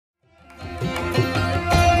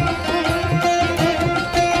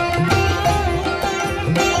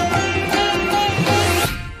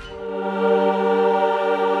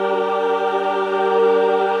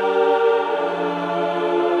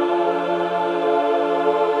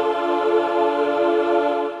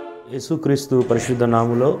యేసుక్రీస్తు పరిశుద్ధ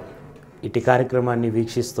నామములో ఇటు కార్యక్రమాన్ని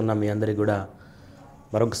వీక్షిస్తున్న మీ అందరికీ కూడా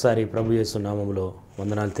మరొకసారి ప్రభు యేసు నామములో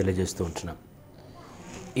వందనాలు తెలియజేస్తూ ఉంటున్నాం.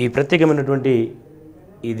 ఈ ప్రత్యేకమైనటువంటి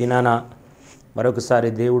ఈ దినాన మరొకసారి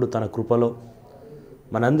దేవుడు తన కృపలో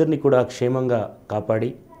మనందరినీ కూడా క్షేమంగా కాపాడి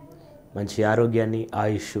మంచి ఆరోగ్యాన్ని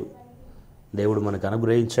ఆయుష్ దేవుడు మనకు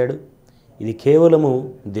అనుగ్రహించాడు. ఇది కేవలము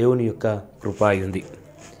దేవుని యొక్క కృప ఉంది.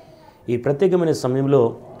 ఈ ప్రత్యేకమైన సమయంలో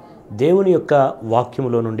దేవుని యొక్క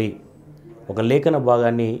వాక్యములో నుండి ఒక లేఖన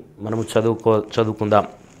భాగాన్ని మనము చదువుకుందాం.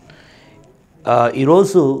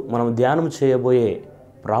 ఈరోజు మనం ధ్యానం చేయబోయే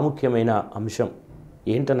ప్రాముఖ్యమైన అంశం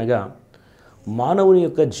ఏంటనగా మానవుని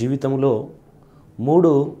యొక్క జీవితంలో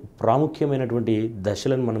 3 ప్రాముఖ్యమైనటువంటి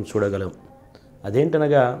దశలను మనం చూడగలం.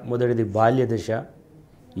 అదేంటనగా మొదటిది బాల్య దశ,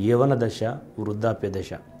 యవ్వన దశ, వృద్ధాప్య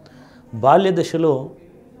దశ. బాల్య దశలో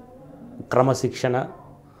క్రమశిక్షణ,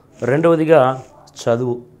 రెండవదిగా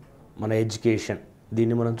చదువు, మన ఎడ్యుకేషన్,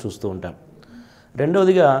 దీన్ని మనం చూస్తూ ఉంటాం.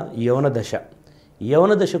 రెండవదిగా యవ్వన దశ.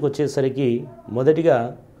 యవ్వన దశకు వచ్చేసరికి మొదటిగా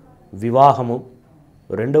వివాహము,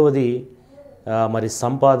 రెండవది మరి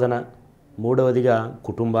సంపాదన, మూడవదిగా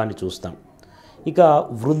కుటుంబాన్ని చూస్తాం. ఇక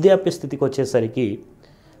వృద్ధాప్య స్థితికి వచ్చేసరికి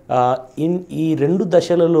ఈ 2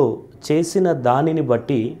 దశలలో చేసిన దానిని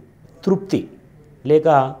బట్టి తృప్తి లేక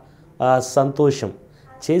సంతోషం,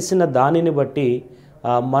 చేసిన దానిని బట్టి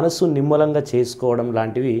మనసు నిమ్మలంగా చేసుకోవడం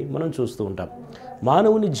లాంటివి మనం చూస్తూ ఉంటాం.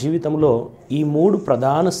 మానవుని జీవితంలో ఈ 3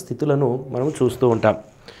 ప్రధాన స్థితులను మనం చూస్తూ ఉంటాం.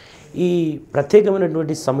 ఈ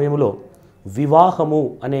ప్రత్యేకమైనటువంటి సమయంలో వివాహము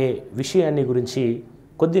అనే విషయాన్ని గురించి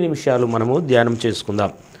కొద్ది నిమిషాలు మనము ధ్యానం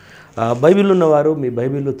చేసుకుందాం. బైబిల్ ఉన్నవారు మీ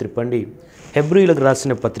బైబిల్లో త్రిప్పండి. హెబ్రీయులకు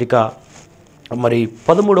రాసిన పత్రిక మరి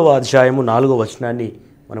 13వ అధ్యాయము 4వ వచనాన్ని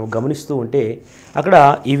మనం గమనిస్తూ ఉంటే అక్కడ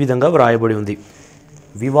ఈ విధంగా వ్రాయబడి ఉంది.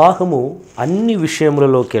 వివాహము అన్ని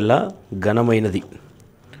విషయములలోకెల్లా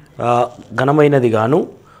ఘనమైనది గాను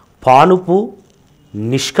పానుపు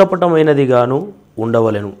నిష్కపటమైనది గాను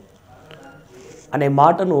ఉండవలెను అనే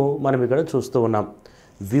మాటను మనం ఇక్కడ చూస్తూ ఉన్నాం.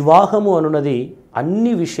 వివాహము అనున్నది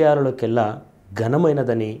అన్ని విషయాలలోకెల్లా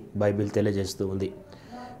ఘనమైనదని బైబిల్ తెలియజేస్తూ ఉంది.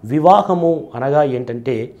 వివాహము అనగా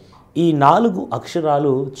ఏంటంటే ఈ 4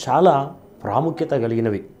 అక్షరాలు చాలా ప్రాముఖ్యత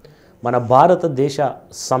కలిగినవి. మన భారతదేశ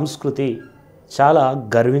సంస్కృతి చాలా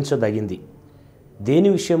గర్వించదగింది. దేని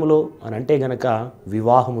విషయంలో అని అంటే గనక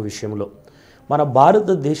వివాహము విషయంలో. మన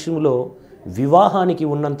భారతదేశంలో వివాహానికి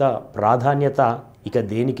ఉన్నంత ప్రాధాన్యత ఇక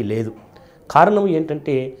దేనికి లేదు. కారణం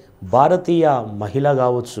ఏంటంటే భారతీయ మహిళ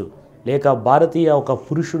కావచ్చు, లేక భారతీయ ఒక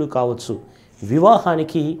పురుషుడు కావచ్చు,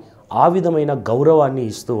 వివాహానికి ఆ విధమైన గౌరవాన్ని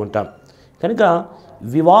ఇస్తూ ఉంటాం. కనుక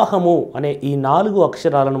వివాహము అనే ఈ 4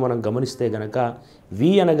 అక్షరాలను మనం గమనిస్తే గనక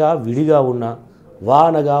వి అనగా విడిగా ఉన్న, వా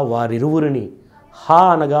అనగా వారిరువురిని, హా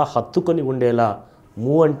అనగా హత్తుకొని ఉండేలా,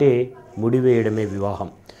 ము అంటే ముడివేయడమే వివాహం.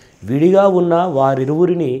 విడిగా ఉన్న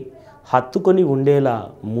వారిరువురిని హత్తుకొని ఉండేలా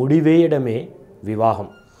ముడివేయడమే వివాహం.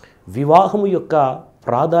 వివాహము యొక్క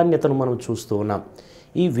ప్రాధాన్యతను మనం చూస్తూ ఉన్నాం.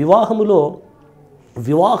 ఈ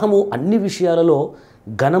వివాహము అన్ని విషయాలలో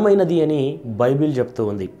ఘనమైనది అని బైబిల్ చెప్తూ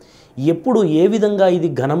ఉంది. ఎప్పుడు ఏ విధంగా ఇది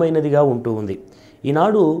ఘనమైనదిగా ఉంటూ ఉంది.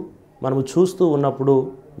 ఈనాడు మనము చూస్తూ ఉన్నప్పుడు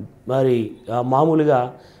మరి మామూలుగా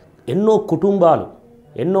ఎన్నో కుటుంబాలు,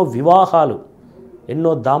 ఎన్నో వివాహాలు,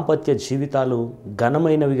 ఎన్నో దాంపత్య జీవితాలు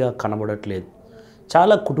ఘనమైనవిగా కనబడట్లేదు.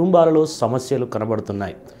 చాలా కుటుంబాలలో సమస్యలు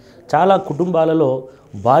కనబడుతున్నాయి. చాలా కుటుంబాలలో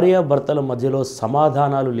భార్యాభర్తల మధ్యలో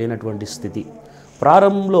సమాధానాలు లేనటువంటి స్థితి.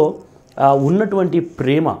 ప్రారంభంలో ఉన్నటువంటి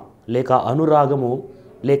ప్రేమ లేక అనురాగము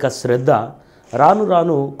లేక శ్రద్ధ రాను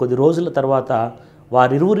రాను కొద్ది రోజుల తర్వాత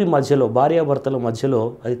వారిరువురి మధ్యలో, భార్యాభర్తల మధ్యలో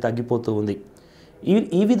అది తగ్గిపోతూ ఉంది.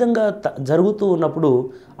 ఈ విధంగా జరుగుతూ ఉన్నప్పుడు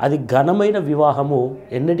అది ఘనమైన వివాహము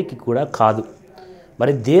ఎన్నటికీ కూడా కాదు.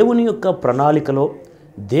 మరి దేవుని యొక్క ప్రణాళికలో,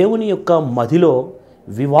 దేవుని యొక్క మదిలో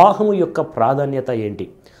వివాహము యొక్క ప్రాధాన్యత ఏంటి?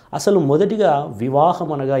 అసలు మొదటిగా వివాహం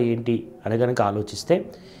అనగా ఏంటి అని గనక ఆలోచిస్తే,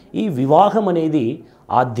 ఈ వివాహం అనేది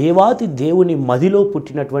ఆ దేవాతి దేవుని మదిలో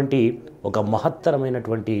పుట్టినటువంటి ఒక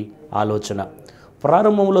మహత్తరమైనటువంటి ఆలోచన.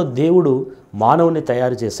 ప్రారంభంలో దేవుడు మానవుని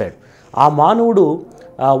తయారు చేశాడు. ఆ మానవుడు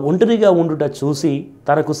ఒంటరిగా ఉండుట చూసి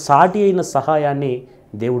తనకు సాటి అయిన సహాయాన్ని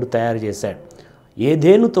దేవుడు తయారు చేశాడు.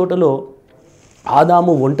 ఏదేను తోటలో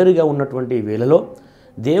ఆదాము ఒంటరిగా ఉన్నటువంటి వేళలో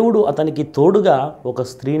దేవుడు అతనికి తోడుగా ఒక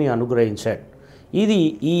స్త్రీని అనుగ్రహించాడు. ఇది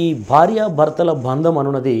ఈ భార్యాభర్తల బంధం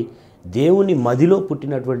అనున్నది దేవుని మదిలో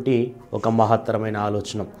పుట్టినటువంటి ఒక మహత్తరమైన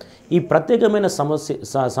ఆలోచన. ఈ ప్రత్యేకమైన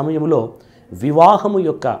సమయంలో వివాహము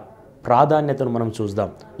యొక్క ప్రాధాన్యతను మనం చూద్దాం.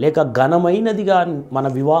 లేక ఘనమైనదిగా మన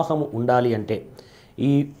వివాహం ఉండాలి అంటే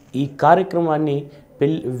ఈ కార్యక్రమాన్ని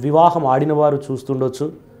వివాహం ఆడిన వారు చూస్తుండొచ్చు,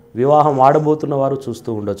 వివాహం ఆడబోతున్న వారు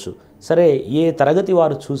చూస్తూ ఉండొచ్చు. సరే, ఏ తరగతి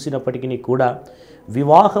వారు చూసినప్పటికీ కూడా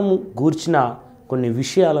వివాహము గూర్చిన కొన్ని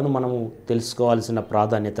విషయాలను మనము తెలుసుకోవాల్సిన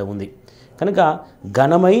ప్రాధాన్యత ఉంది. కనుక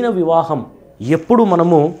ఘనమైన వివాహం ఎప్పుడు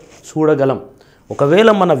మనము చూడగలం? ఒకవేళ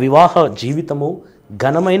మన వివాహ జీవితము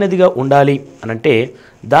ఘనమైనదిగా ఉండాలి అనంటే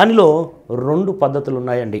దానిలో 2 పద్ధతులు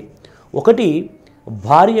ఉన్నాయండి. ఒకటి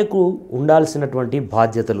భార్యకు ఉండాల్సినటువంటి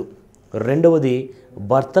బాధ్యతలు, రెండవది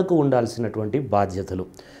భర్తకు ఉండాల్సినటువంటి బాధ్యతలు.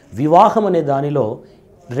 వివాహం అనే దానిలో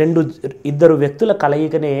ఇద్దరు వ్యక్తుల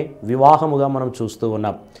కలయికనే వివాహముగా మనం చూస్తూ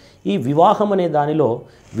ఉన్నాం. ఈ వివాహం అనే దానిలో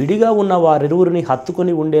విడిగా ఉన్న వారిరువురిని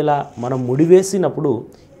హత్తుకొని ఉండేలా మనం ముడివేసినప్పుడు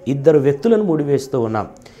ఇద్దరు వ్యక్తులను ముడివేస్తూ ఉన్నాం.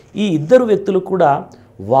 ఈ ఇద్దరు వ్యక్తులు కూడా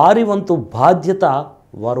వారి వంతు బాధ్యత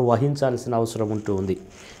వారు వహించాల్సిన అవసరం ఉంటూ ఉంది.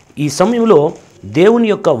 ఈ సమయంలో దేవుని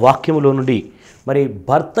యొక్క వాక్యములో నుండి మరి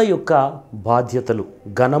భర్త యొక్క బాధ్యతలు,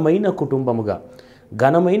 ఘనమైన కుటుంబముగా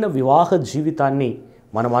ఘనమైన వివాహ జీవితాన్ని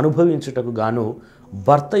మనం అనుభవించుటకు గాను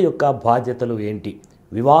భర్త యొక్క బాధ్యతలు ఏంటి,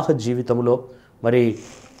 వివాహ జీవితంలో మరి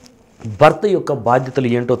భర్త యొక్క బాధ్యతలు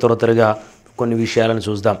ఏంటో త్వరగా కొన్ని విషయాలను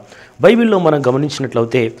చూద్దాం. బైబిల్లో మనం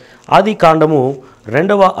గమనించినట్లయితే ఆదికాండము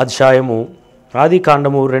 2వ అధ్యాయము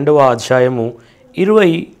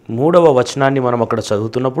 23వ వచనాన్ని మనం అక్కడ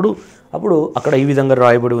చదువుతున్నప్పుడు అక్కడ ఈ విధంగా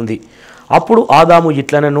రాయబడి ఉంది. అప్పుడు ఆదాము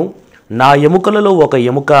ఇట్లనెను, నా ఎముకలలో ఒక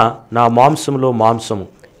ఎముక, నా మాంసంలో మాంసము,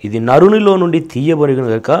 ఇది నరునిలో నుండి తీయబడిన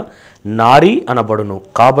గనుక నారి అనబడును.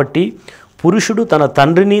 కాబట్టి పురుషుడు తన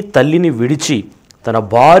తండ్రిని తల్లిని విడిచి తన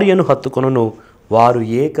భార్యను హత్తుకొనును, వారు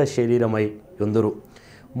ఏక శరీరమై యుందురు.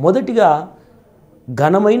 మొదటిగా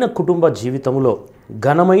ఘనమైన కుటుంబ జీవితంలో,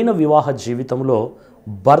 ఘనమైన వివాహ జీవితంలో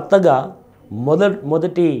భర్తగా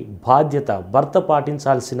మొదటి బాధ్యత, భర్త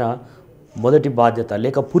పాటించాల్సిన మొదటి బాధ్యత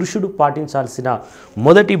లేక పురుషుడు పాటించాల్సిన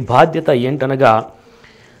మొదటి బాధ్యత ఏంటనగా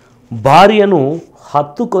భార్యను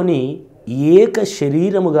హత్తుకొని ఏక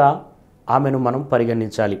శరీరముగా ఆమెను మనం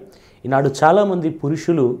పరిగణించాలి. ఈనాడు చాలామంది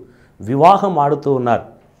పురుషులు వివాహం ఆడుతూ ఉన్నారు,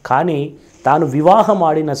 కానీ తాను వివాహం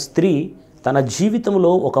ఆడిన స్త్రీ తన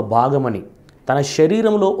జీవితంలో ఒక భాగమని, తన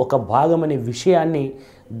శరీరంలో ఒక భాగమనే విషయాన్ని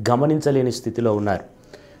గమనించలేని స్థితిలో ఉన్నారు.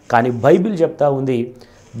 కానీ బైబిల్ చెప్తా ఉంది,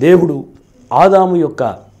 దేవుడు ఆదాము యొక్క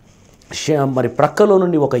మరి ప్రక్కలో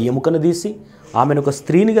నుండి ఒక ఎముకను తీసి ఆమెను ఒక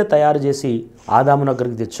స్త్రీనిగా తయారు చేసి ఆదాము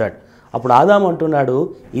దగ్గరికి తెచ్చాడు. అప్పుడు ఆదాము అంటున్నాడు,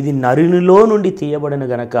 ఇది నరునిలో నుండి తీయబడిన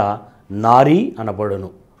గనక నారి అనబడును.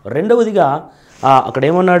 రెండవదిగా అక్కడ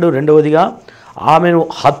ఏమన్నాడు, రెండవదిగా ఆమెను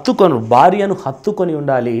భార్యను హత్తుకొని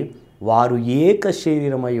ఉండాలి, వారు ఏక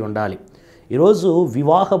శరీరమై ఉండాలి. ఈరోజు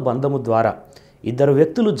వివాహ బంధము ద్వారా ఇద్దరు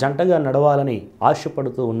వ్యక్తులు జంటగా నడవాలని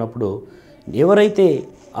ఆశపడుతూ ఉన్నప్పుడు ఎవరైతే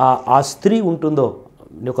ఆ స్త్రీ ఉంటుందో,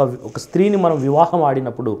 ఒక స్త్రీని మనం వివాహం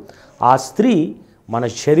ఆడినప్పుడు ఆ స్త్రీ మన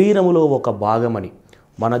శరీరములో ఒక భాగమని,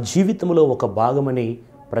 మన జీవితంలో ఒక భాగమని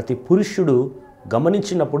ప్రతి పురుషుడు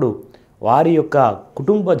గమనించినప్పుడు వారి యొక్క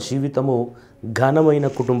కుటుంబ జీవితము ఘనమైన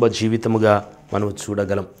కుటుంబ జీవితముగా మనం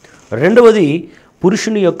చూడగలం. రెండవది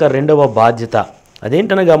పురుషుని యొక్క రెండవ బాధ్యత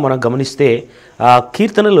అదేంటనగా మనం గమనిస్తే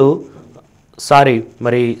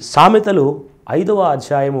సామెతలు 5వ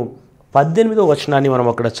అధ్యాయము 18వ వచనాన్ని మనం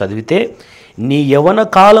అక్కడ చదివితే, నీ యవన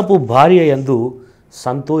కాలపు భార్య యందు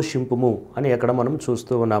సంతోషింపుము అని అక్కడ మనం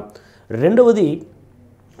చూస్తూ ఉన్నాం. రెండవది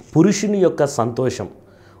పురుషుని యొక్క సంతోషం.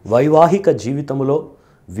 వైవాహిక జీవితములో,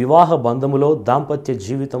 వివాహ బంధములో, దాంపత్య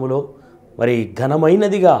జీవితములో మరి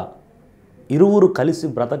ఘనమైనదిగా ఇరువురు కలిసి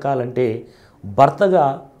బ్రతకాలంటే భర్తగా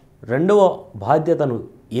రెండవ బాధ్యతను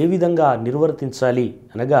ఏ విధంగా నిర్వర్తించాలి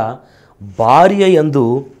అనగా భార్య యందు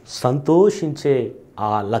సంతోషించే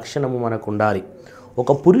ఆ లక్షణము మనకు ఉండాలి.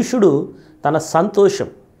 ఒక పురుషుడు తన సంతోషం,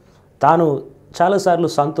 తాను చాలాసార్లు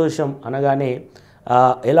సంతోషం అనగానే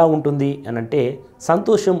ఎలా ఉంటుంది అనంటే,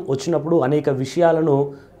 సంతోషం వచ్చినప్పుడు అనేక విషయాలను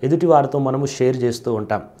ఎదుటివారితో మనము షేర్ చేస్తూ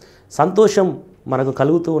ఉంటాం. సంతోషం మనకు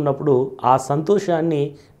కలుగుతూ ఉన్నప్పుడు ఆ సంతోషాన్ని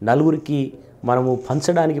నలుగురికి మనము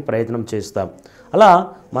పంచడానికి ప్రయత్నం చేస్తాం. అలా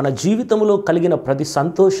మన జీవితంలో కలిగిన ప్రతి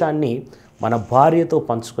సంతోషాన్ని మన భార్యతో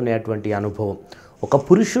పంచుకునేటువంటి అనుభవం. ఒక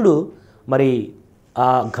పురుషుడు మరి ఆ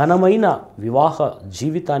ఘనమైన వివాహ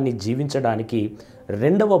జీవితాన్ని జీవించడానికి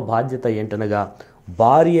రెండవ బాధ్యత ఏంటనగా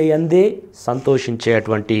భార్య యందే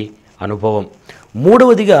సంతోషించేటువంటి అనుభవం.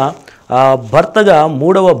 మూడవదిగా భర్తగా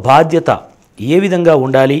మూడవ బాధ్యత ఏ విధంగా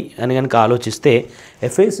ఉండాలి అని కనుక ఆలోచిస్తే,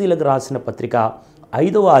 ఎఫెసీలకు రాసిన పత్రిక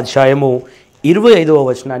 5వ అధ్యాయము 25వ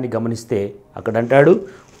వచనాన్ని గమనిస్తే అక్కడ అంటాడు,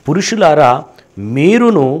 పురుషులారా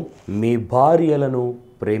మీరును మీ భార్యలను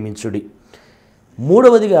ప్రేమించుడి.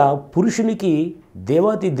 మూడవదిగా పురుషునికి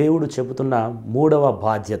దేవాతి దేవుడు చెబుతున్న మూడవ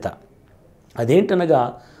బాధ్యత అదేంటనగా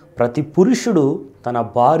ప్రతి పురుషుడు తన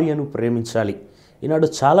భార్యను ప్రేమించాలి. ఈనాడు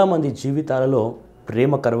చాలామంది జీవితాలలో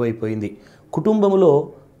ప్రేమ కరువైపోయింది. కుటుంబంలో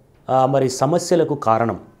మరి సమస్యలకు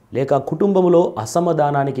కారణం, లేక కుటుంబంలో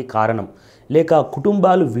అసమాధానానికి కారణం, లేక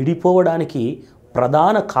కుటుంబాలు విడిపోవడానికి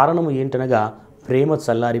ప్రధాన కారణం ఏంటనగా ప్రేమ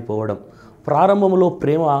చల్లారిపోవడం. ప్రారంభంలో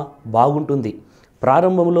ప్రేమ బాగుంటుంది.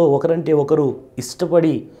 ప్రారంభంలో ఒకరంటే ఒకరు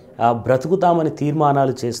ఇష్టపడి బ్రతుకుతామని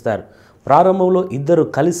తీర్మానాలు చేస్తారు. ప్రారంభంలో ఇద్దరు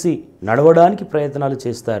కలిసి నడవడానికి ప్రయత్నాలు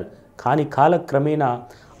చేస్తారు. కానీ కాలక్రమేణా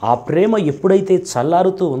ఆ ప్రేమ ఎప్పుడైతే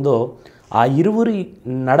చల్లారుతూ ఉందో ఆ ఇరువురి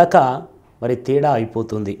నడక మరి తేడా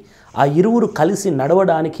అయిపోతుంది. ఆ ఇరువురు కలిసి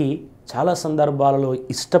నడవడానికి చాలా సందర్భాలలో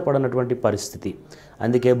ఇష్టపడనటువంటి పరిస్థితి.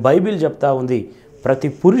 అందుకే బైబిల్ చెప్తా ఉంది, ప్రతి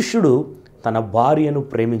పురుషుడు తన భార్యను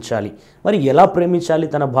ప్రేమించాలి. మరి ఎలా ప్రేమించాలి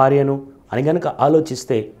తన భార్యను అని గనక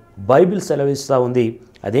ఆలోచిస్తే బైబిల్ సెలవిస్తూ ఉంది.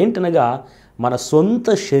 అదేంటనగా మన సొంత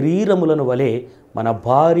శరీరములను వలె మన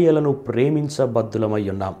భార్యలను ప్రేమించబద్దులమై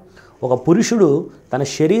ఉన్నాం. ఒక పురుషుడు తన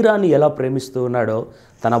శరీరాన్ని ఎలా ప్రేమిస్తూ ఉన్నాడో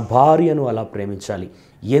తన భార్యను అలా ప్రేమించాలి.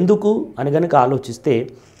 ఎందుకు అని గనక ఆలోచిస్తే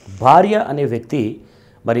భార్య అనే వ్యక్తి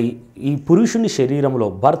మరి ఈ పురుషుని శరీరంలో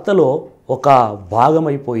భర్తలో ఒక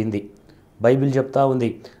భాగమైపోయింది. బైబిల్ చెప్తా ఉంది,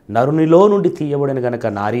 నరునిలో నుండి తీయబడిన గనక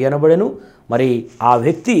నారి అనబడెను. మరి ఆ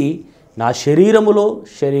వ్యక్తి నా శరీరములో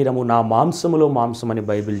శరీరము, నా మాంసములో మాంసమని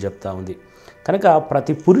బైబిల్ చెప్తా ఉంది. కనుక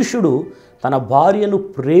ప్రతి పురుషుడు తన భార్యను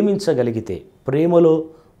ప్రేమించగలిగితే, ప్రేమలో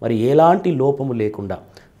మరి ఎలాంటి లోపము లేకుండా,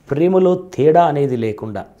 ప్రేమలో తేడా అనేది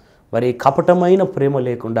లేకుండా, మరి కపటమైన ప్రేమ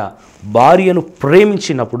లేకుండా భార్యను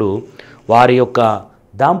ప్రేమించినప్పుడు వారి యొక్క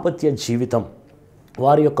దాంపత్య జీవితం,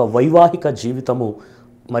 వారి యొక్క వైవాహిక జీవితము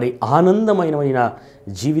మరి ఆనందమైన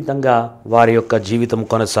జీవితంగా వారి యొక్క జీవితం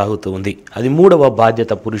కొనసాగుతూ ఉంది. అది 3వ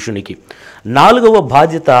బాధ్యత పురుషునికి. 4వ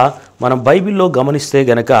బాధ్యత మనం బైబిల్లో గమనిస్తే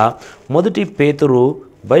గనక 1 పేతురు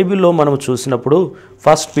బైబిల్లో మనం చూసినప్పుడు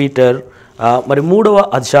 1 పీటర్ మరి 3వ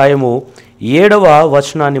అధ్యాయము 7వ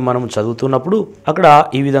వచనాన్ని మనం చదువుతున్నప్పుడు అక్కడ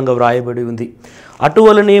ఈ విధంగా వ్రాయబడి ఉంది,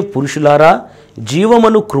 అటువలనే పురుషులారా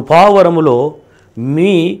జీవమను కృపావరములో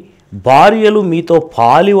మీ భార్యలు మీతో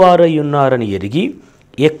పాలివారై ఉన్నారని ఎరిగి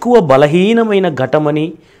ఎక్కువ బలహీనమైన ఘటమని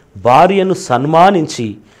భార్యను సన్మానించి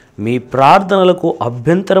మీ ప్రార్థనలకు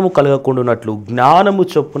అభ్యంతరము కలగకుండానట్లు జ్ఞానము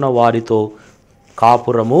చొప్పున వారితో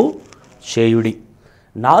కాపురము చేయుడి.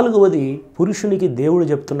 4వది పురుషునికి దేవుడు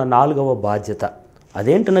చెప్తున్న 4వ బాధ్యత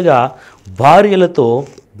అదేంటనగా భార్యలతో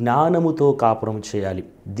జ్ఞానముతో కాపురం చేయాలి.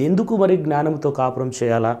 ఎందుకు మరి జ్ఞానంతో కాపురం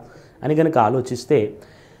చేయాలా అని కనుక ఆలోచిస్తే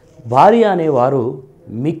భార్య అనేవారు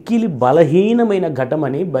మిక్కిలి బలహీనమైన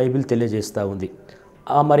ఘటమని బైబిల్ తెలియజేస్తూ ఉంది.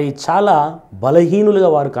 మరి చాలా బలహీనులుగా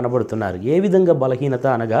వారు కనబడుతున్నారు. ఏ విధంగా బలహీనత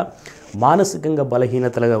అనగా మానసికంగా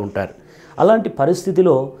బలహీనతలుగా ఉంటారు. అలాంటి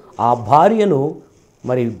పరిస్థితిలో ఆ భార్యను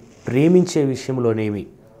మరి ప్రేమించే విషయంలోనేమి,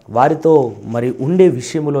 వారితో మరి ఉండే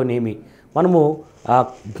విషయంలోనేమి మనము ఆ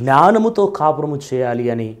జ్ఞానముతో కాపురము చేయాలి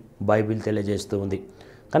అని బైబిల్ తెలియజేస్తూ ఉంది.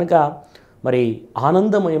 కనుక మరి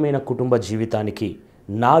ఆనందమయమైన కుటుంబ జీవితానికి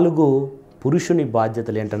 4 పురుషుని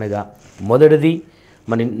బాధ్యతలు ఏంటనగా, మొదటిది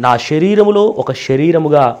మరి నా శరీరములో ఒక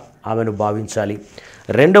శరీరముగా ఆమెను భావించాలి.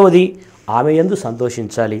 2వది ఆమె యందు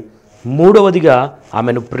సంతోషించాలి. 3వదిగా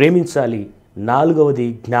ఆమెను ప్రేమించాలి. 4వది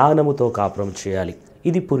జ్ఞానముతో కాపురం చేయాలి.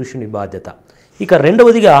 ఇది పురుషుని బాధ్యత. ఇక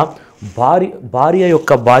 2వదిగా భార్య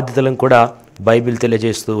యొక్క బాధ్యతలను కూడా బైబిల్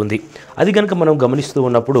తెలియజేస్తూ ఉంది. అది కనుక మనం గమనిస్తూ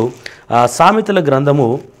ఉన్నప్పుడు సామెతల గ్రంథము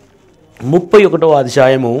 31వ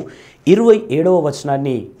అధ్యాయము 27వ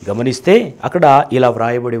వచనాన్ని గమనిస్తే అక్కడ ఇలా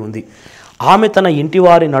వ్రాయబడి ఉంది, ఆమె తన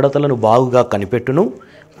ఇంటివారి నడతలను బాగుగా కనిపెట్టును,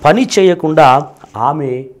 పని చేయకుండా ఆమె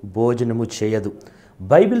భోజనము చేయదు.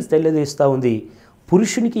 బైబిల్ తెలియజేస్తూ ఉంది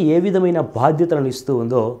పురుషునికి ఏ విధమైన బాధ్యతలను ఇస్తూ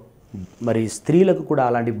ఉందో మరి స్త్రీలకు కూడా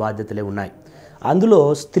అలాంటి బాధ్యతలే ఉన్నాయి. అందులో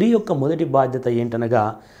స్త్రీ యొక్క మొదటి బాధ్యత ఏంటనగా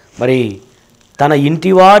మరి తన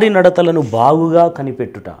ఇంటివారి నడతలను బాగుగా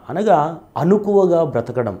కనిపెట్టుట, అనగా అనుకువగా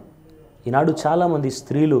బ్రతకడం. ఈనాడు చాలామంది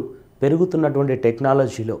స్త్రీలు పెరుగుతున్నటువంటి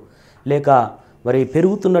టెక్నాలజీలో లేక మరి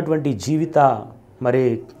పెరుగుతున్నటువంటి జీవిత మరి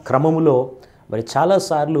క్రమములో మరి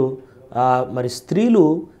చాలాసార్లు మరి స్త్రీలు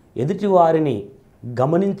ఎదుటి వారిని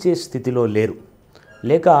గమనించే స్థితిలో లేరు,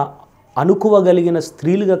 లేక అనుకువగలిగిన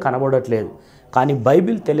స్త్రీలుగా కనబడట్లేదు. కానీ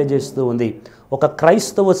బైబిల్ తెలియజేస్తూ ఉంది, ఒక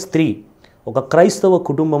క్రైస్తవ స్త్రీ ఒక క్రైస్తవ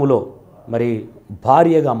కుటుంబంలో మరి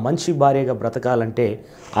భార్యగా, మంచి భార్యగా బ్రతకాలంటే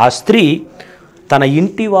ఆ స్త్రీ తన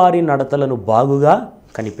ఇంటి వారి నడతలను బాగుగా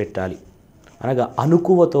కనిపెట్టాలి, అనగా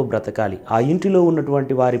అనుకువతో బ్రతకాలి. ఆ ఇంటిలో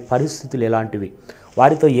ఉన్నటువంటి వారి పరిస్థితులు ఎలాంటివి,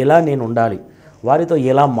 వారితో ఎలా నేను ఉండాలి, వారితో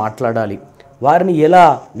ఎలా మాట్లాడాలి, వారిని ఎలా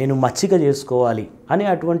నేను మచ్చిక చేసుకోవాలి అనే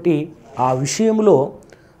అటువంటి ఆ విషయంలో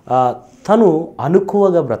తను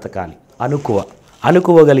అనుకువగా బ్రతకాలి.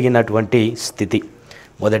 అనుకోగలిగినటువంటి స్థితి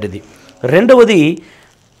మొదటిది. 2వది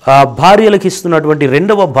భార్యలకు ఇస్తున్నటువంటి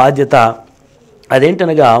 2వ బాధ్యత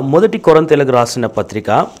అదేంటనగా 1 కొరింథీయులకు రాసిన పత్రిక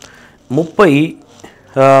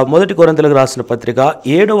 1 కొరింథీయులకు రాసిన పత్రిక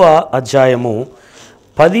 7వ అధ్యాయము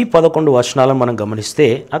 10-11 వచనాలను మనం గమనిస్తే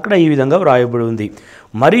అక్కడ ఈ విధంగా వ్రాయబడి ఉంది.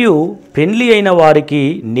 మరియు పెండ్లి అయిన వారికి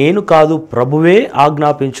నేను కాదు ప్రభువే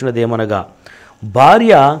ఆజ్ఞాపించినదేమనగా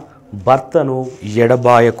భార్య భర్తను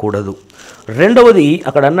ఎడబాయకూడదు. రెండవది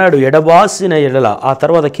అక్కడ అన్నాడు ఎడబాసిన ఎడల. ఆ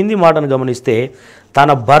తర్వాత కింది మాటను గమనిస్తే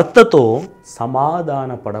తన భర్తతో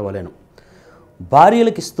సమాధాన పడవలెను.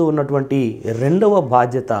 భార్యలకు ఇస్తూ ఉన్నటువంటి రెండవ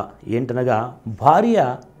బాధ్యత ఏంటనగా భార్య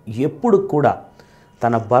ఎప్పుడు కూడా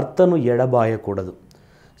తన భర్తను ఎడబాయకూడదు.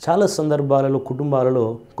 చాలా సందర్భాలలో కుటుంబాలలో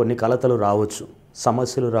కొన్ని కలతలు రావచ్చు,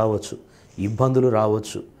 సమస్యలు రావచ్చు, ఇబ్బందులు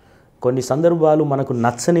రావచ్చు. కొన్ని సందర్భాలు మనకు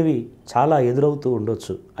నచ్చనివి చాలా ఎదురవుతూ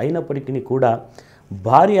ఉండొచ్చు. అయినప్పటికీ కూడా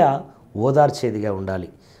భార్య ఓదార్చేదిగా ఉండాలి,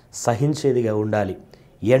 సహించేదిగా ఉండాలి,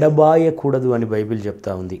 ఎడబాయకూడదు అని బైబిల్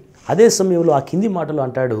చెప్తా ఉంది. అదే సమయంలో ఆ కింది మాటలు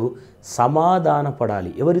అంటాడు సమాధాన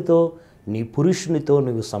పడాలి. ఎవరితో? నీ పురుషునితో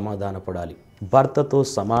నువ్వు సమాధాన పడాలి, భర్తతో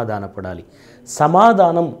సమాధాన పడాలి.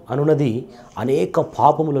 సమాధానం అనున్నది అనేక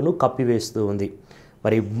పాపములను కప్పివేస్తూ ఉంది.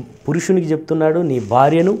 మరి పురుషునికి చెప్తున్నాడు నీ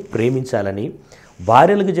భార్యను ప్రేమించాలని,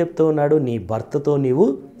 భార్యలకు చెప్తూ ఉన్నాడు నీ భర్తతో నీవు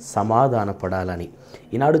సమాధాన పడాలని.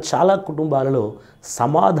 ఈనాడు చాలా కుటుంబాలలో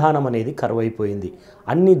సమాధానం అనేది కరువైపోయింది.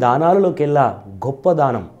 అన్ని దానాలలోకెల్లా గొప్ప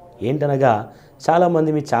దానం ఏంటనగా చాలామంది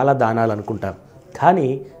మీ చాలా దానాలు అనుకుంటాం, కానీ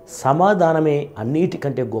సమాధానమే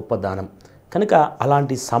అన్నిటికంటే గొప్ప దానం. కనుక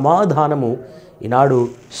అలాంటి సమాధానము ఈనాడు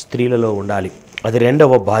స్త్రీలలో ఉండాలి. అది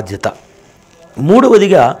రెండవ బాధ్యత.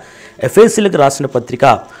 మూడవదిగా ఎఫెసీయులకు రాసిన పత్రిక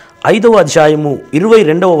 5వ అధ్యాయము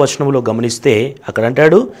 22వ వచనంలో గమనిస్తే అక్కడ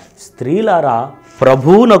అంటాడు స్త్రీలారా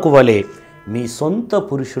ప్రభువునకు వలె మీ సొంత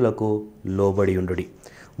పురుషులకు లోబడి ఉండుడి.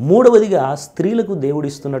 మూడవదిగా స్త్రీలకు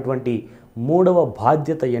దేవుడిస్తున్నటువంటి మూడవ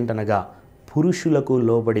బాధ్యత ఏంటనగా పురుషులకు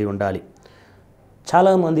లోబడి ఉండాలి.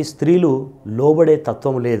 చాలామంది స్త్రీలు లోబడే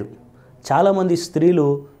తత్వం లేదు. చాలామంది స్త్రీలు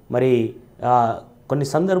మరి కొన్ని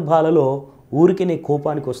సందర్భాలలో ఊరికినే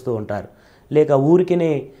కోపానికి వస్తూ ఉంటారు, లేక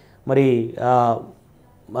ఊరికినే మరి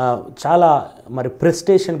చాలా మరి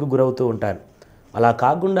ప్రెస్టేషన్కు గురవుతూ ఉంటారు. అలా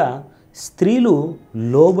కాకుండా స్త్రీలు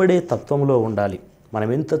లోబడే తత్వంలో ఉండాలి. మనం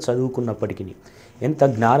ఎంత చదువుకున్నప్పటికీ, ఎంత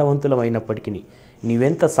జ్ఞానవంతులమైనప్పటికీ,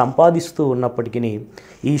 నీవెంత సంపాదిస్తూ ఉన్నప్పటికీ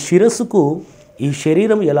ఈ శిరస్సుకు ఈ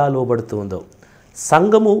శరీరం ఎలా లోబడుతూ ఉందో,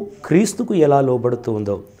 సంఘము క్రీస్తుకు ఎలా లోబడుతూ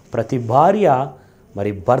ఉందో ప్రతి భార్య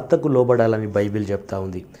మరి భర్తకు లోబడాలని బైబిల్ చెప్తా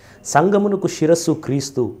ఉంది. సంఘమునకు శిరస్సు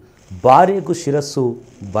క్రీస్తు, భార్యకు శిరస్సు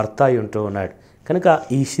భర్త ఉంటూ ఉన్నాడు. కనుక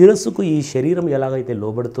ఈ శిరస్సుకు ఈ శరీరం ఎలాగైతే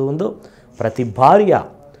లోబడుతూ ఉందో ప్రతి భార్య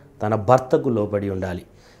తన భర్తకు లోబడి ఉండాలి.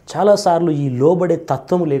 చాలాసార్లు ఈ లోబడే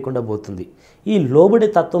తత్వం లేకుండా పోతుంది. ఈ లోబడే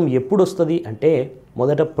తత్వం ఎప్పుడు వస్తుంది అంటే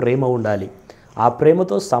మొదట ప్రేమ ఉండాలి, ఆ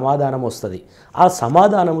ప్రేమతో సమాధానం వస్తుంది, ఆ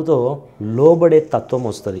సమాధానంతో లోబడే తత్వం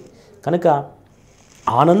వస్తుంది. కనుక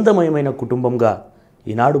ఆనందమయమైన కుటుంబంగా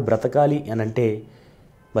ఈనాడు బ్రతకాలి అనంటే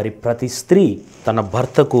మరి ప్రతి స్త్రీ తన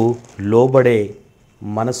భర్తకు లోబడే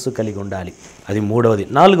మనస్సు కలిగి ఉండాలి. అది మూడవది.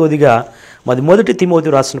 నాలుగవదిగా మరి 1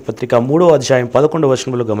 తిమోతి రాసిన పత్రిక 3వ అధ్యాయం 11వ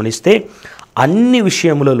వచనంలో గమనిస్తే అన్ని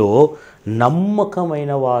విషయములలో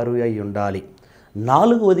నమ్మకమైన వారు అయి ఉండాలి.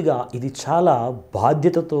 నాలుగవదిగా ఇది చాలా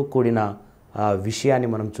బాధ్యతతో కూడిన విషయాన్ని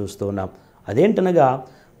మనం చూస్తూ ఉన్నాం. అదేంటనగా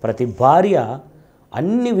ప్రతి భార్య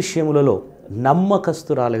అన్ని విషయములలో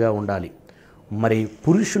నమ్మకస్తురాలుగా ఉండాలి. మరి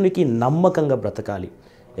పురుషునికి నమ్మకంగా బ్రతకాలి.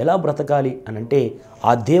 ఎలా బ్రతకాలి అనంటే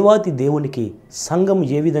ఆ దేవాతి దేవునికి సంఘం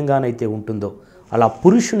ఏ విధంగానైతే ఉంటుందో అలా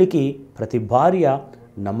పురుషునికి ప్రతి భార్య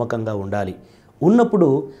నమ్మకంగా ఉండాలి. ఉన్నప్పుడు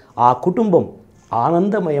ఆ కుటుంబం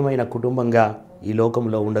ఆనందమయమైన కుటుంబంగా ఈ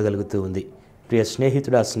లోకంలో ఉండగలుగుతూ ఉంది. ప్రియ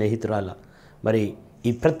స్నేహితుడా, స్నేహితురాల, మరి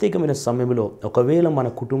ఈ ప్రత్యేకమైన సమయంలో ఒకవేళ మన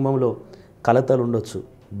కుటుంబంలో కలతలు ఉండొచ్చు,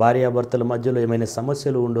 భార్యాభర్తల మధ్యలో ఏమైనా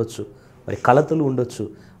సమస్యలు ఉండొచ్చు, మరి కలతలు ఉండొచ్చు.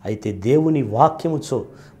 అయితే దేవుని వాక్యముతో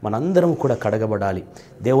మనందరం కూడా కడగబడాలి.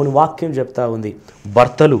 దేవుని వాక్యం చెప్తా ఉంది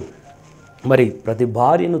భర్తలు మరి ప్రతి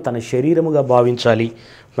భార్యను తన శరీరముగా భావించాలి,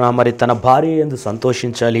 మరి తన భార్య యందు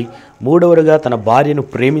సంతోషించాలి, మూడవదిగా తన భార్యను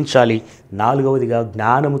ప్రేమించాలి, నాలుగవదిగా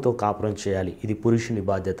జ్ఞానముతో కాపురం చేయాలి. ఇది పురుషుని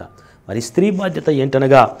బాధ్యత. మరి స్త్రీ బాధ్యత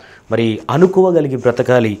ఏంటనగా మరి అనుకోవగలిగి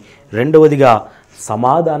బ్రతకాలి, రెండవదిగా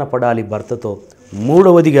సమాధాన పడాలి భర్తతో,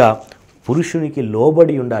 మూడవదిగా పురుషునికి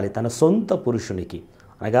లోబడి ఉండాలి, తన సొంత పురుషునికి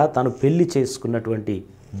అనగా తను పెళ్లి చేసుకున్నటువంటి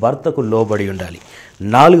భర్తకు లోబడి ఉండాలి,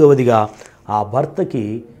 నాలుగవదిగా ఆ భర్తకి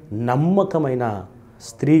నమ్మకమైన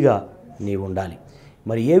స్త్రీగా నీవు ఉండాలి.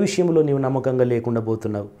 మరి ఏ విషయంలో నీవు నమ్మకంగా లేకుండా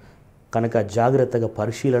పోతున్నావు కనుక జాగ్రత్తగా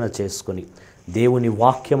పరిశీలన చేసుకొని దేవుని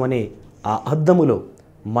వాక్యం అనే ఆ అద్దములో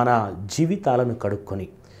మన జీవితాలను కడుక్కొని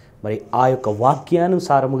మరి ఆ యొక్క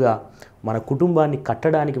వాక్యానుసారముగా మన కుటుంబాన్ని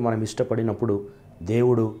కట్టడానికి మనం ఇష్టపడినప్పుడు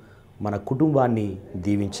దేవుడు మన కుటుంబాన్ని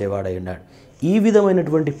దీవించేవాడై ఉన్నాడు. ఈ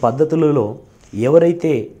విధమైనటువంటి పద్ధతులలో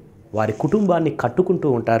ఎవరైతే వారి కుటుంబాన్ని కట్టుకుంటూ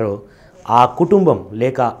ఉంటారో ఆ కుటుంబం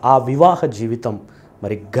లేక ఆ వివాహ జీవితం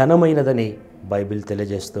మరి ఘనమైనదని బైబిల్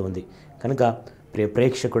తెలియజేస్తూ ఉంది. కనుక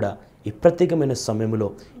ప్రేక్షకుడా, ఈ ప్రత్యేకమైన సమయంలో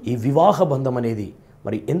ఈ వివాహ బంధం అనేది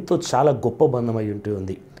మరి ఎంతో చాలా గొప్ప బంధం అయి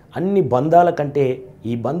ఉంటుంది. అన్ని బంధాల కంటే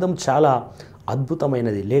ఈ బంధం చాలా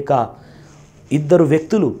అద్భుతమైనది. లేక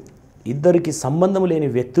ఇద్దరికి సంబంధం లేని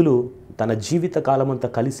వ్యక్తులు తన జీవిత కాలమంతా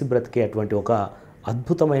కలిసి బ్రతికే అటువంటి ఒక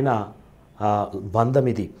అద్భుతమైన బంధం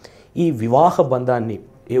ఇది. ఈ వివాహ బంధాన్ని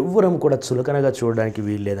ఎవ్వరం కూడా చులకనగా చూడడానికి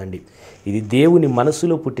వీల్లేదండి. ఇది దేవుని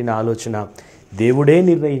మనసులో పుట్టిన ఆలోచన, దేవుడే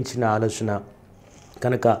నిర్ణయించిన ఆలోచన.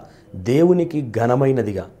 కనుక దేవునికి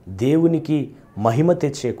ఘనమైనదిగా, దేవునికి మహిమ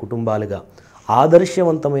తెచ్చే కుటుంబాలుగా,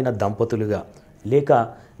 ఆదర్శవంతమైన దంపతులుగా, లేక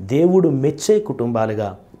దేవుడు మెచ్చే కుటుంబాలుగా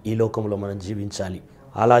ఈ లోకంలో మనం జీవించాలి.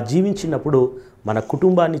 అలా జీవించినప్పుడు మన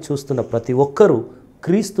కుటుంబాన్ని చూస్తున్న ప్రతి ఒక్కరూ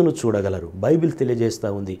క్రీస్తును చూడగలరు. బైబిల్ తెలియజేస్తూ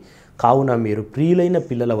ఉంది, కావున మీరు ప్రియులైన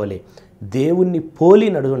పిల్లల వలె దేవుణ్ణి పోలి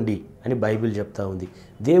నడవండి అని బైబిల్ చెప్తా ఉంది.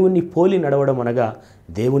 దేవుణ్ణి పోలి నడవడం అనగా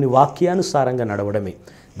దేవుని వాక్యానుసారంగా నడవడమే.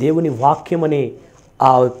 దేవుని వాక్యం అనే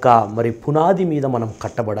ఆ యొక్క మరి పునాది మీద మనం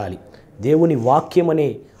కట్టబడాలి. దేవుని వాక్యం అనే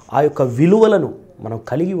ఆ యొక్క విలువలను మనం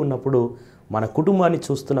కలిగి ఉన్నప్పుడు మన కుటుంబాన్ని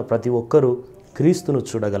చూస్తున్న ప్రతి ఒక్కరూ క్రీస్తును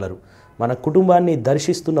చూడగలరు. మన కుటుంబాన్ని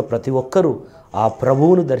దర్శిస్తున్న ప్రతి ఒక్కరూ ఆ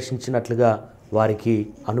ప్రభువును దర్శించినట్లుగా వారికి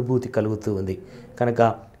అనుభూతి కలుగుతూ ఉంది. కనుక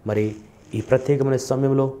మరి ఈ ప్రత్యేకమైన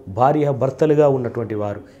సమయంలో భార్యాభర్తలుగా ఉన్నటువంటి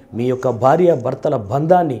వారు మీ యొక్క భార్యాభర్తల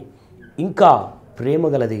బంధాన్ని ఇంకా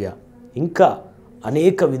ప్రేమగలదిగా, ఇంకా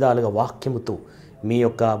అనేక విధాలుగా వాక్యముతో మీ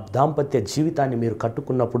యొక్క దాంపత్య జీవితాన్ని మీరు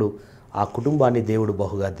కట్టుకున్నప్పుడు ఆ కుటుంబాన్ని దేవుడు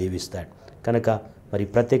బహుగా దీవిస్తాడు. కనుక మరి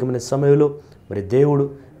ప్రత్యేకమైన సమయంలో మరి దేవుడు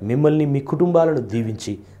మిమ్మల్ని, మీ కుటుంబాలను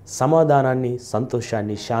దీవించి సమాధానాన్ని,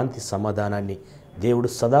 సంతోషాన్ని, శాంతి సమాధానాన్ని దేవుడు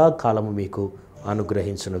సదాకాలము మీకు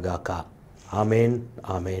అనుగ్రహించునుగాక. Amen,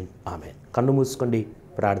 amen, amen. కన్ను మూసుకోండి,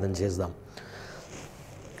 ప్రార్థన చేద్దాం.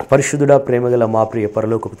 పరిశుద్ధుడా, ప్రేమగల మా ప్రియ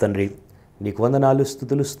పరలోకపు తండ్రి, నీకు వందనాలు,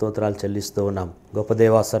 స్తుతులు, స్తోత్రాలు చెల్లిస్తూ ఉన్నాం. గొప్ప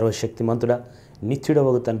దేవా, సర్వశక్తిమంతుడా,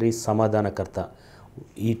 నిత్యుడవగు తండ్రి, సమాధానకర్త,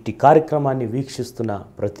 ఈ కార్యక్రమాన్ని వీక్షిస్తున్న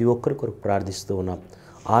ప్రతి ఒక్కరి కొరకు ప్రార్థిస్తూ ఉన్నాం.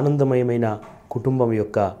 ఆనందమయమైన కుటుంబం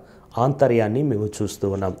యొక్క ఆంతర్యాన్ని మేము చూస్తూ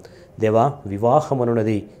ఉన్నాం. దేవా, వివాహం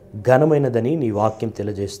అనున్నది ఘనమైనదని నీ వాక్యం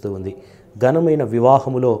తెలియజేస్తూ ఉంది. ఘనమైన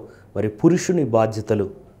వివాహములో మరి పురుషుని బాధ్యతలు,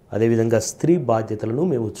 అదేవిధంగా స్త్రీ బాధ్యతలను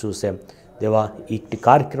మేము చూసాం. దేవా, ఈ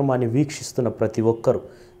కార్యక్రమాన్ని వీక్షిస్తున్న ప్రతి ఒక్కరూ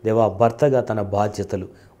దేవా, భర్తగా తన బాధ్యతలు,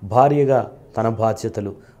 భార్యగా తన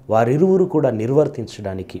బాధ్యతలు వారిరువురు కూడా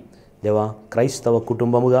నిర్వర్తించడానికి దేవా, క్రైస్తవ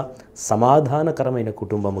కుటుంబముగా, సమాధానకరమైన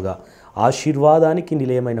కుటుంబముగా, ఆశీర్వాదానికి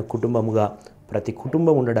నిలయమైన కుటుంబముగా ప్రతి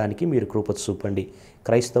కుటుంబం ఉండడానికి మీరు కృప చూపండి.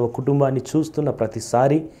 క్రైస్తవ కుటుంబాన్ని చూస్తున్న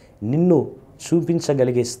ప్రతిసారి నిన్ను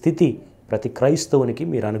చూపించగలిగే స్థితి ప్రతి క్రైస్తవునికి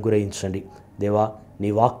మీరు అనుగ్రహించండి. దేవా, నీ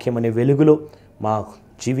వాక్యం అనే వెలుగులో మా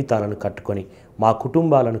జీవితాలను కట్టుకొని, మా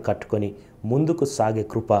కుటుంబాలను కట్టుకొని ముందుకు సాగే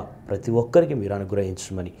కృప ప్రతి ఒక్కరికి మీరు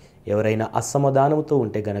అనుగ్రహించమని, ఎవరైనా అసమాధానంతో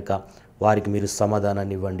ఉంటే గనక వారికి మీరు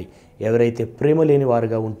సమాధానాన్ని ఇవ్వండి. ఎవరైతే ప్రేమ లేని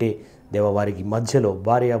వారుగా ఉంటే దేవ, వారికి మధ్యలో,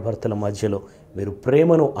 భార్యాభర్తల మధ్యలో మీరు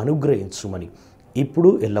ప్రేమను అనుగ్రహించుమని, ఇప్పుడు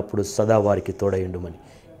ఎల్లప్పుడూ సదా వారికి తోడయుండుమని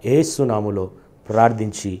యేసు నామములో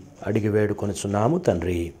ప్రార్థించి అడిగి వేడుకొనుచున్నాము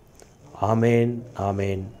తండ్రి. Amen,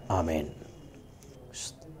 amen, amen.